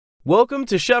Welcome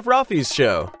to Chef Rafi's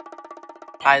show.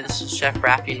 Hi, this is Chef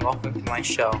Rafi and welcome to my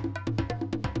show.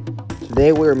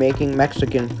 Today we're making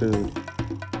Mexican food.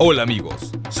 Hola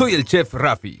amigos, soy el Chef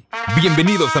Rafi.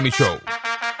 Bienvenidos a mi show.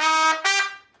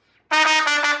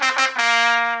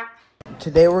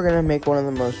 Today we're gonna make one of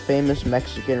the most famous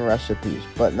Mexican recipes,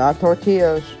 but not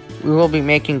tortillas. We will be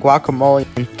making guacamole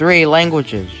in 3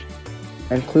 languages,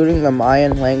 including the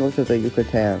Mayan language of the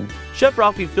Yucatán. Chef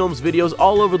Rafi films videos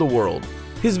all over the world.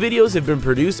 His videos have been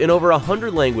produced in over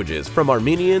 100 languages, from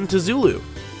Armenian to Zulu.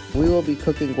 We will be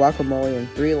cooking guacamole in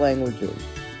 3 languages,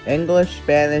 English,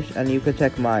 Spanish, and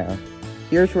Yucatec Maya.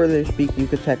 Here's where they speak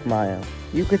Yucatec Maya.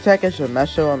 Yucatec is a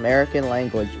Mesoamerican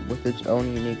language with its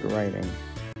own unique writing.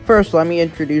 First, let me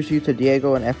introduce you to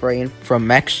Diego and Efraín from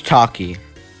Mextalkie.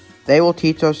 They will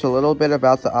teach us a little bit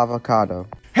about the avocado.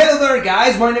 Hello there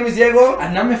guys, my name is Diego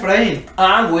and I'm Efraín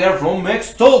and we are from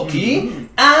Mextalkie.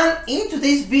 And in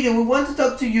today's video we want to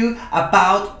talk to you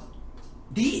about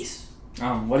this.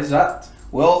 What is that?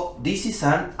 Well, this is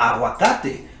an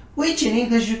aguacate, which in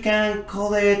English you can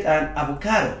call it an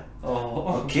avocado.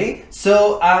 Oh. Okay,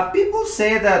 so people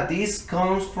say that this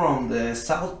comes from the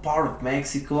south part of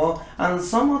Mexico, and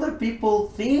some other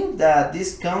people think that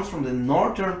this comes from the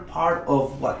northern part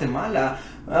of Guatemala.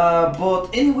 But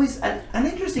anyways, an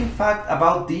interesting fact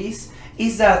about this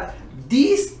is that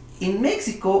this in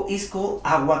Mexico is called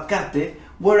aguacate,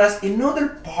 whereas in other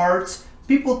parts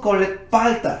people call it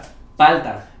palta.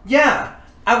 Palta. Yeah,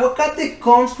 aguacate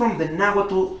comes from the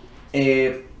Nahuatl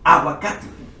aguacate.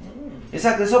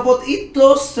 Exactly, so but it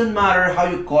doesn't matter how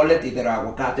you call it, either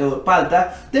aguacate or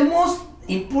palta. The most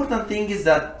important thing is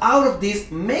that out of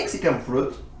this Mexican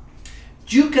fruit,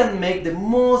 you can make the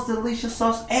most delicious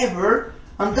sauce ever,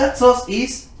 and that sauce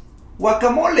is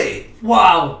guacamole.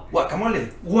 ¡Wow!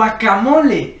 Guacamole.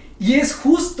 Guacamole. Y es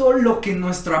justo lo que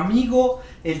nuestro amigo,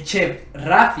 el chef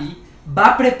Rafi,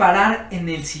 va a preparar en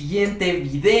el siguiente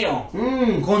video.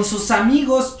 Con sus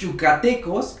amigos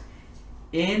yucatecos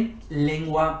en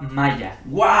lengua maya.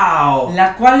 ¡Wow!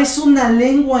 La cual es una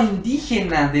lengua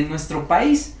indígena de nuestro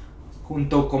país,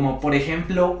 junto como por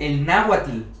ejemplo el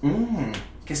náhuatl,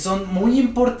 que son muy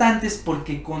importantes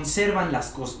porque conservan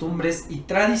las costumbres y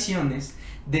tradiciones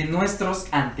de nuestros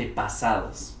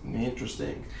antepasados.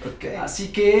 Interesting. Okay.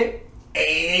 Así que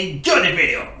enjoy the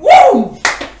video. ¡woo!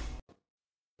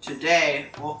 Today,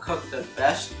 we'll cook the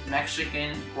best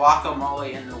Mexican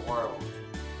guacamole in the world.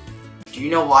 Do you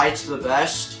know why it's the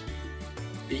best?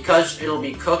 Because it'll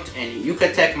be cooked in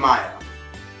Yucatec Maya.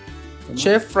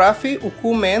 Chef Rafi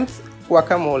ucument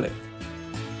guacamole.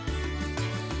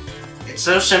 It's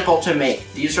so simple to make.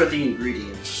 These are the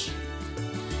ingredients.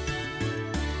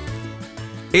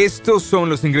 Estos son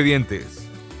los ingredientes.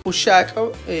 Ushak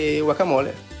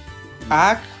guacamole.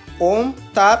 Ak,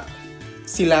 tap,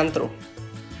 cilantro.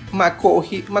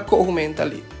 Macoji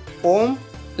mentali.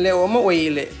 Leoma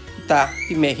huile, ta,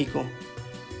 y México.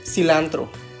 Cilantro.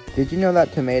 Did you know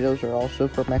that tomatoes are also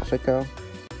from Mexico?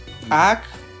 Ak,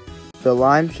 The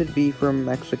lime should be from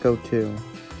Mexico too.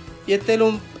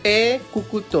 yetelum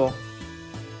cucuto.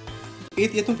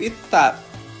 Yetum tap.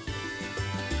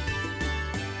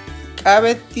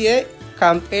 Cabetie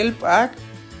camp el pack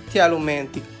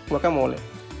tialumenti guacamole.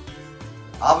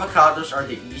 Avocados are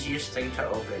the easiest thing to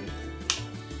open.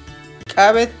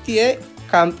 Cabetie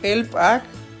camp el pack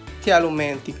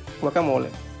tialumenti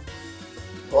guacamole.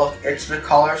 Look, it's the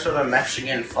colors of the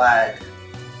Mexican flag.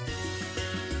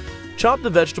 Chop the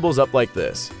vegetables up like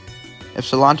this. If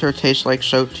cilantro tastes like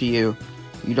soap to you,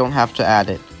 you don't have to add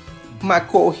it.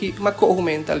 Macoji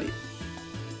mentali.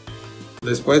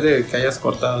 Después de que hayas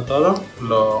cortado todo,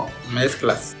 lo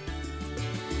mezclas.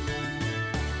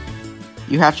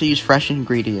 You have to use fresh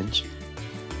ingredients.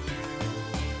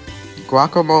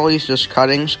 Guacamole is just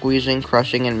cutting, squeezing,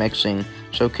 crushing, and mixing,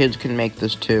 so kids can make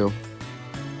this too.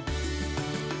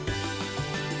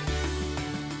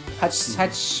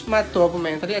 Hach mato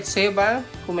mentali at seba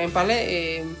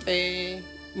pale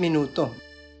minuto.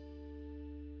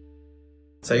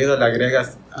 Seguido le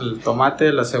agregas el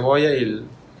tomate, la cebolla y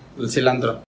el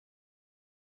cilantro.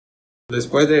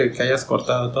 Después de que hayas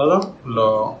cortado todo,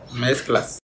 lo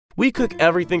mezclas. We cook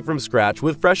everything from scratch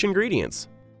with fresh ingredients.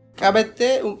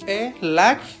 Cabete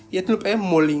lac yetum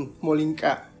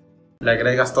molinka. Le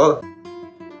agregas todo.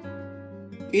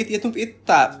 Yetum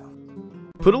tap.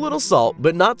 Put a little salt,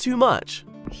 but not too much.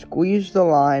 Squeeze the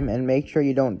lime and make sure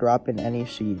you don't drop in any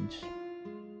seeds.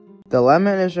 The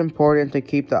lemon is important to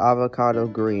keep the avocado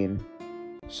green.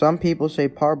 Some people say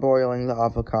parboiling the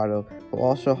avocado will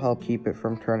also help keep it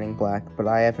from turning black, but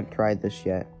I haven't tried this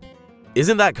yet.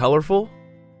 Isn't that colorful?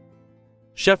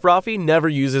 Chef Rafi never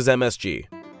uses MSG.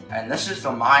 And this is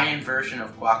the Mayan version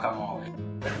of guacamole.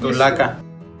 Tulaca.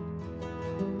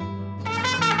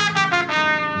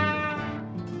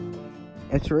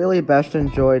 It's really best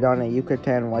enjoyed on a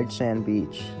Yucatán white sand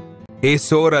beach.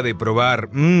 Es hora de probar.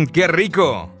 ¡Qué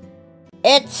rico!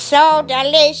 It's so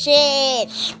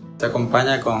delicious. Se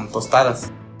acompaña con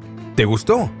tostadas. ¿Te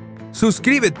gustó?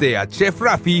 Suscríbete a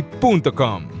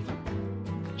chefrafi.com.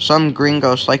 Some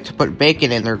gringos like to put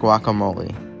bacon in their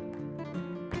guacamole.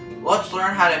 Let's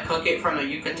learn how to cook it from the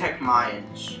Yucatec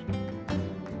Mayans.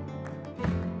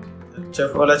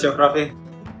 Hola Chef Rafi.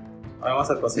 Hoy vamos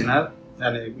a cocinar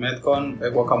el con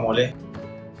guacamole.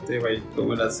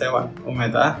 Tuve la ceba,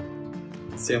 humedad.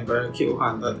 Siempre aquí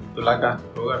buscando Tulaca,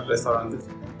 lugar, restaurantes.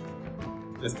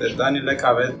 Dani le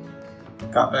cabe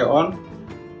cafeón,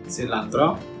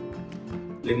 cilantro,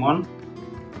 limón,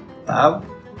 tab,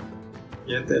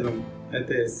 y este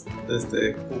es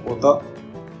cucuto,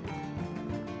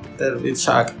 del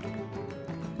bitchak.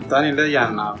 Dani le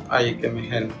llana ahí que me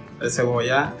gen el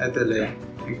cebolla, le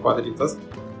en cuadritos.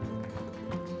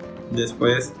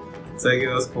 Después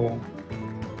seguidos con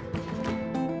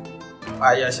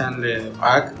ayashan le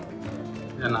pack,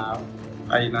 llana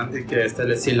ahí que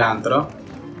le cilantro.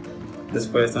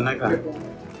 Después una acá.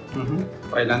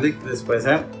 Bailandik después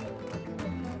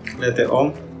le te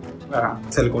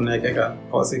se le pone que acá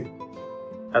posi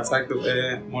atsak tu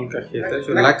molcajete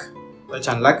chulak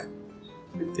chanlak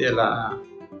tiene la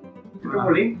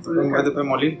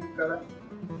pemolín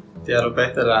tiene lo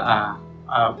peste la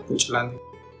a puchland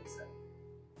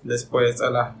después a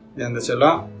la bien de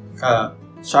chelo cada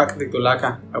shak de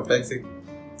tulaka a pexi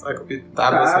sakupit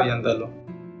tabas yandalo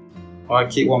o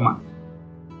aquí guama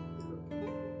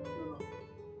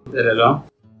Delelo.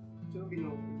 No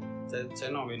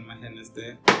vin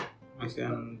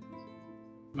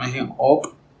imaginen op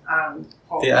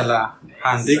a la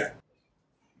handik.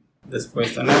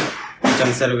 Después tener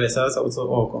echan cervezas o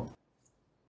oco.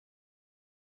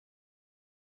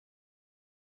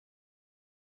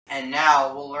 And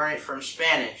now we'll learn it from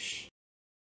Spanish.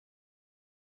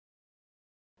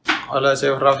 Hola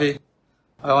Chef Rafi.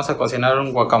 Vamos a cocinar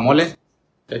un guacamole,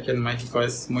 que aquí en México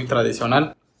es muy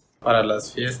tradicional. Para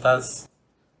las fiestas,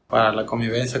 para la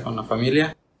convivencia con la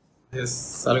familia.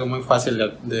 Es algo muy fácil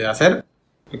de hacer.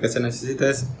 Lo que se necesita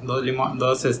es dos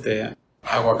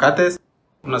aguacates,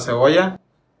 una cebolla,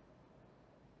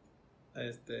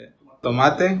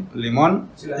 tomate,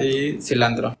 limón y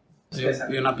cilantro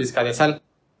y una pizca de sal.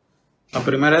 Lo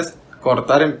primero es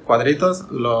cortar en cuadritos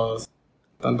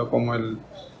tanto como el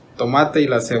tomate y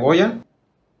la cebolla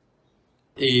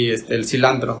y el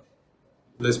cilantro.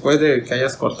 Después de que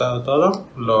hayas cortado todo,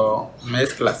 lo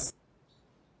mezclas.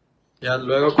 Ya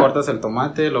luego cortas el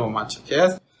tomate, lo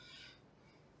machaqueas.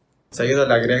 Seguido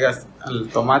le agregas el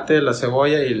tomate, la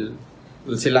cebolla y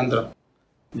el cilantro.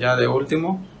 Ya de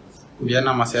último, bien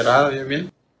amacerado,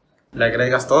 bien, le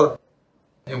agregas todo.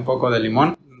 Y un poco de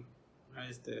limón,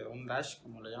 un dash,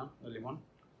 como le llaman, de limón.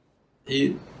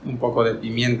 Y un poco de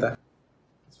pimienta.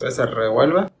 Después se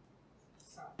revuelve.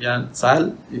 Ya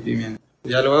sal y pimienta.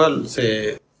 Ya luego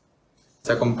se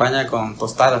acompaña con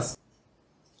tostadas.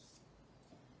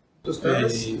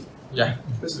 Y ya,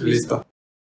 listo.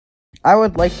 I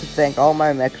would like to thank all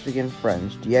my Mexican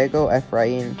friends, Diego,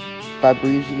 Efraín,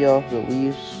 Fabrizio,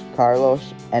 Luis,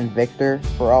 Carlos, and Victor,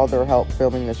 for all their help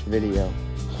filming this video.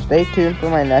 Stay tuned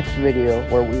for my next video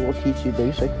where we will teach you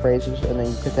basic phrases in the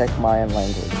Yucatec Mayan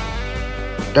language.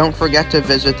 Don't forget to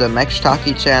visit the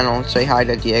Mextaki channel and say hi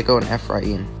to Diego and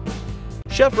Efraín.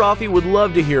 Chef Rafi would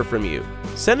love to hear from you.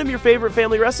 Send him your favorite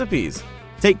family recipes.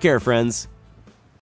 Take care, friends.